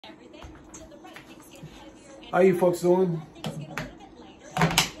How you folks doing?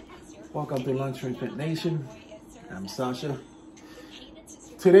 Welcome to Lunch from Fit Nation. I'm Sasha.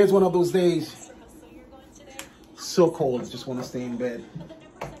 Today's one of those days. So cold, I just want to stay in bed.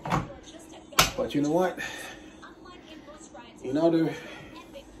 But you know what? In order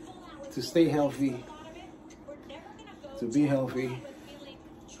to stay healthy, to be healthy,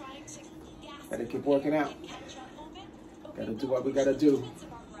 gotta keep working out. Gotta do what we gotta do.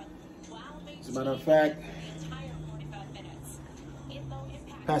 As a matter of fact,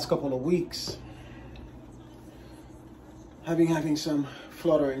 past couple of weeks, I've been having some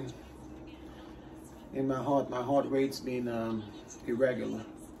fluttering in my heart. My heart rate's been irregular.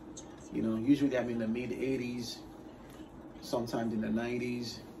 You know, usually I'm in the mid 80s, sometimes in the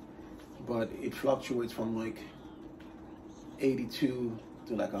 90s, but it fluctuates from like 82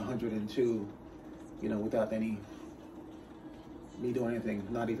 to like 102, you know, without me doing anything,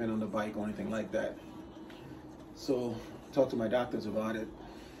 not even on the bike or anything like that. So talked to my doctors about it,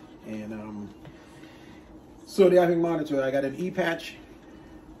 and so they're having monitored. I got an e-patch,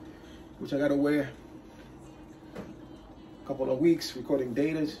 which I got to wear a couple of weeks, recording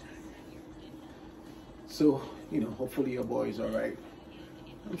data. So, you know, hopefully your boy is all right.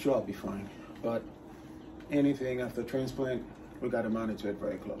 I'm sure I'll be fine. But anything after transplant, we got to monitor it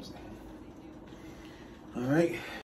very closely. All right.